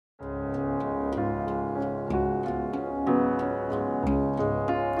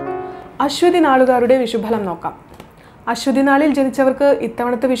അശ്വതി നാളുകാരുടെ വിഷുഫലം നോക്കാം. അശ്വതി നാളിൽ ജനിച്ചവർക്ക്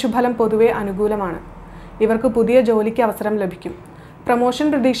ഇത്തവണത്തെ വിഷുഫലം പൊതുവെ അനുകൂലമാണ്. ഇവർക്ക് പുതിയ ജോലിക്ക് അവസരം ലഭിക്കും.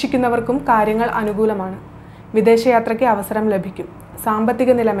 പ്രമോഷൻ പ്രതീക്ഷിക്കുന്നവർക്കും കാര്യങ്ങൾ അനുകൂലമാണ്. വിദേശയാത്രയ്ക്ക് അവസരം ലഭിക്കും.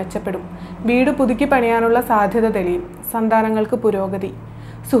 സാമ്പത്തിക നില മെച്ചപ്പെടും. വീട് പുതുക്കി പണിയാനുള്ള സാധ്യത തെളിയും. സന്താനങ്ങൾക്ക് പുരോഗതി.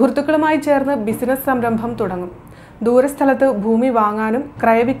 സുഹൃത്തുക്കളുമായി ചേർന്ന് ബിസിനസ് സംരംഭം തുടങ്ങും. ദൂരസ്ഥലത്ത് ഭൂമി വാങ്ങാനും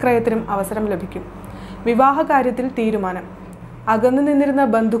ക്രയവിക്രയത്തിനും അവസരം ലഭിക്കും. വിവാഹ കാര്യത്തിൽ തീരുമാനം. അകന്നു നിന്നിരുന്ന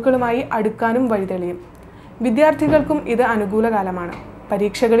ബന്ധുക്കളുമായി അടുക്കാനും വഴിതെളിയും. വിദ്യാർത്ഥികൾക്കും ഇത് അനുകൂല കാലമാണ്.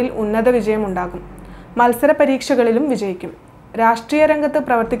 പരീക്ഷകളിൽ ഉന്നത വിജയമുണ്ടാകും. മത്സര പരീക്ഷകളിലും വിജയിക്കും. രാഷ്ട്രീയ രംഗത്ത്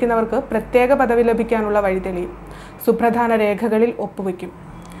പ്രവർത്തിക്കുന്നവർക്ക് പ്രത്യേക പദവി ലഭിക്കാനുള്ള വഴിതെളിയും. സുപ്രധാന രേഖകളിൽ ഒപ്പുവയ്ക്കും.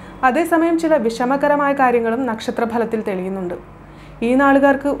 അതേസമയം ചില വിഷമകരമായ കാര്യങ്ങളും നക്ഷത്രഫലത്തിൽ തെളിയുന്നുണ്ട്. ഈ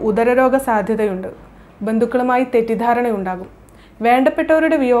നാളുകാർക്ക് ഉദരരോഗ സാധ്യതയുണ്ട്. ബന്ധുക്കളുമായി തെറ്റിദ്ധാരണയുണ്ടാകും.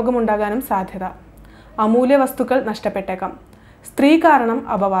 വേണ്ടപ്പെട്ടവരുടെ വിയോഗമുണ്ടാകാനും സാധ്യത. അമൂല്യ വസ്തുക്കൾ നഷ്ടപ്പെട്ടേക്കാം. സ്ത്രീ കാരണം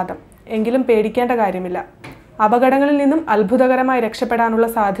അപവാദം. എങ്കിലും പേടിക്കേണ്ട കാര്യമില്ല. അപകടങ്ങളിൽ നിന്നും അത്ഭുതകരമായി രക്ഷപ്പെടാനുള്ള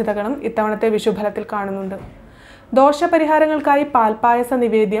സാധ്യതകളും ഇത്തവണത്തെ വിഷുഫലത്തിൽ കാണുന്നുണ്ട്. ദോഷപരിഹാരങ്ങൾക്കായി പാൽപ്പായസ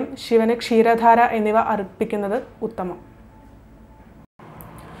നിവേദ്യം, ശിവന് ക്ഷീരധാര എന്നിവ അർപ്പിക്കുന്നത് ഉത്തമം.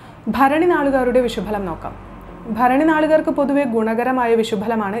 ഭരണി നാളുകാരുടെ വിഷുഫലം നോക്കാം. ഭരണി നാളുകാർക്ക് പൊതുവെ ഗുണകരമായ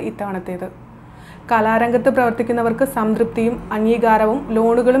വിഷുഫലമാണ് ഇത്തവണത്തേത്. കലാരംഗത്ത് പ്രവർത്തിക്കുന്നവർക്ക് സംതൃപ്തിയും അംഗീകാരവും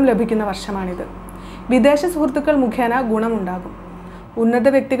ലോണുകളും ലഭിക്കുന്ന വർഷമാണിത്. വിദേശ സുഹൃത്തുക്കൾ മുഖേന ഗുണമുണ്ടാകും. ഉന്നത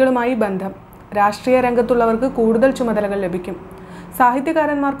വ്യക്തികളുമായി ബന്ധം. രാഷ്ട്രീയ രംഗത്തുള്ളവർക്ക് കൂടുതൽ ചുമതലകൾ ലഭിക്കും.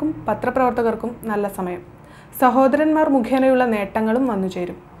 സാഹിത്യകാരന്മാർക്കും പത്രപ്രവർത്തകർക്കും നല്ല സമയം. സഹോദരന്മാർ മുഖേനയുള്ള നേട്ടങ്ങളും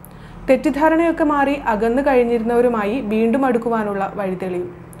വന്നുചേരും. തെറ്റിദ്ധാരണയൊക്കെ മാറി അകന്നു കഴിഞ്ഞിരുന്നവരുമായി വീണ്ടും അടുക്കുവാനുള്ള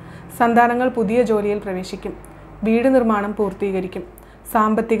വഴിതെളിയും. സന്താനങ്ങൾ പുതിയ ജോലിയിൽ പ്രവേശിക്കും. വീട് നിർമ്മാണം പൂർത്തീകരിക്കും.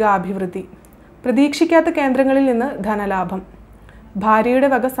 സാമ്പത്തിക അഭിവൃദ്ധി. പ്രതീക്ഷിക്കാത്ത കേന്ദ്രങ്ങളിൽ നിന്ന് ധനലാഭം. ഭാര്യയുടെ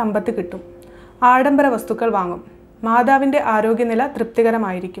വക സമ്പത്ത് കിട്ടും. ആഡംബര വസ്തുക്കൾ വാങ്ങും. മാതാവിൻ്റെ ആരോഗ്യനില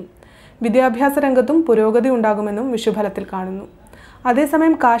തൃപ്തികരമായിരിക്കും. വിദ്യാഭ്യാസ രംഗത്തും പുരോഗതി ഉണ്ടാകുമെന്നും വിഷുഫലത്തിൽ കാണുന്നു.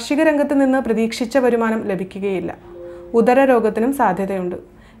 അതേസമയം കാർഷിക രംഗത്ത് നിന്ന് പ്രതീക്ഷിച്ച വരുമാനം ലഭിക്കുകയില്ല. ഉദരരോഗത്തിനും സാധ്യതയുണ്ട്.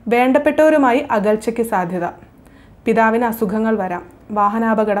 വേണ്ടപ്പെട്ടവരുമായി അകൽച്ചയ്ക്ക് സാധ്യത. പിതാവിന് അസുഖങ്ങൾ വരാം.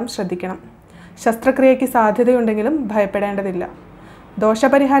 വാഹനാപകടം ശ്രദ്ധിക്കണം. ശസ്ത്രക്രിയയ്ക്ക് സാധ്യതയുണ്ടെങ്കിലും ഭയപ്പെടേണ്ടതില്ല.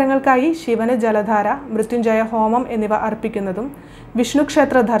 ദോഷപരിഹാരങ്ങൾക്കായി ശിവന് ജലധാര, മൃത്യുഞ്ജയ ഹോമം എന്നിവ അർപ്പിക്കുന്നതും വിഷ്ണു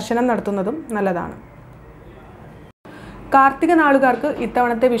ക്ഷേത്ര ദർശനം നടത്തുന്നതും നല്ലതാണ്. കാർത്തിക നാളുകാർക്ക്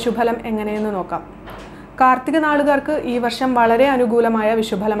ഇത്തവണത്തെ വിഷുഫലം എങ്ങനെയെന്ന് നോക്കാം. കാർത്തിക നാളുകാർക്ക് ഈ വർഷം വളരെ അനുകൂലമായ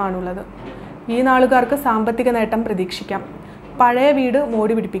വിഷുഫലമാണുള്ളത്. ഈ നാളുകാർക്ക് സാമ്പത്തിക നേട്ടം പ്രതീക്ഷിക്കാം. പഴയ വീട്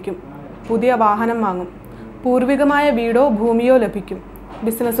മോടി പിടിപ്പിക്കും. പുതിയ വാഹനം വാങ്ങും. പൂർവികമായ വീടോ ഭൂമിയോ ലഭിക്കും.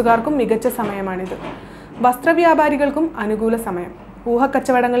 ബിസിനസ്സുകാർക്കും മികച്ച സമയമാണിത്. വസ്ത്രവ്യാപാരികൾക്കും അനുകൂല സമയം.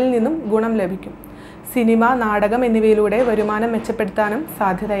 ഊഹക്കച്ചവടങ്ങളിൽ നിന്നും ഗുണം ലഭിക്കും. സിനിമ, നാടകം എന്നിവയിലൂടെ വരുമാനം മെച്ചപ്പെടുത്താനും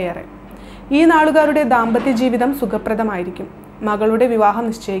സാധ്യതയേറെ. ഈ നാളുകാരുടെ ദാമ്പത്യ ജീവിതം സുഖപ്രദമായിരിക്കും. മകളുടെ വിവാഹം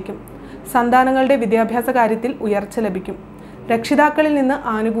നിശ്ചയിക്കും. സന്താനങ്ങളുടെ വിദ്യാഭ്യാസ കാര്യത്തിൽ ഉയർച്ച ലഭിക്കും. രക്ഷിതാക്കളിൽ നിന്ന്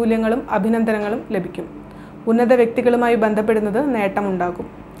ആനുകൂല്യങ്ങളും അഭിനന്ദനങ്ങളും ലഭിക്കും. ഉന്നത വ്യക്തികളുമായി ബന്ധപ്പെടുന്നത്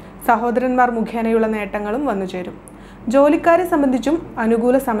നേട്ടമുണ്ടാകും. സഹോദരന്മാർ മുഖേനയുള്ള നേട്ടങ്ങളും വന്നുചേരും. ജോലിക്കാരെ സംബന്ധിച്ചും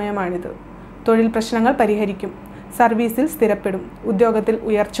അനുകൂല സമയമാണിത്. തൊഴിൽ പ്രശ്നങ്ങൾ പരിഹരിക്കും. സർവീസിൽ സ്ഥിരപ്പെടും. ഉദ്യോഗത്തിൽ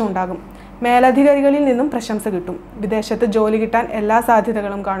ഉയർച്ച ഉണ്ടാകും. മേലധികാരികളിൽ നിന്നും പ്രശംസ കിട്ടും. വിദേശത്ത് ജോലി കിട്ടാൻ എല്ലാ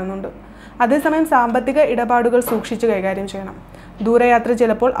സാധ്യതകളും കാണുന്നുണ്ട്. അതേസമയം സാമ്പത്തിക ഇടപാടുകൾ സൂക്ഷിച്ച് കൈകാര്യം ചെയ്യണം. ദൂരയാത്ര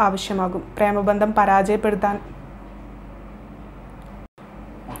ചിലപ്പോൾ ആവശ്യമാകും. പ്രേമബന്ധം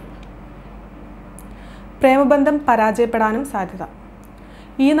പരാജയപ്പെടാനും സാധ്യത.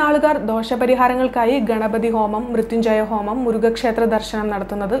 ഈ നാളുകാർ ദോഷപരിഹാരങ്ങൾക്കായി ഗണപതി ഹോമം, മൃത്യുഞ്ജയ ഹോമം, മുരുകക്ഷേത്ര ദർശനം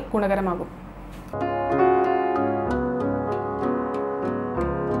നടത്തുന്നത് ഗുണകരമാകും.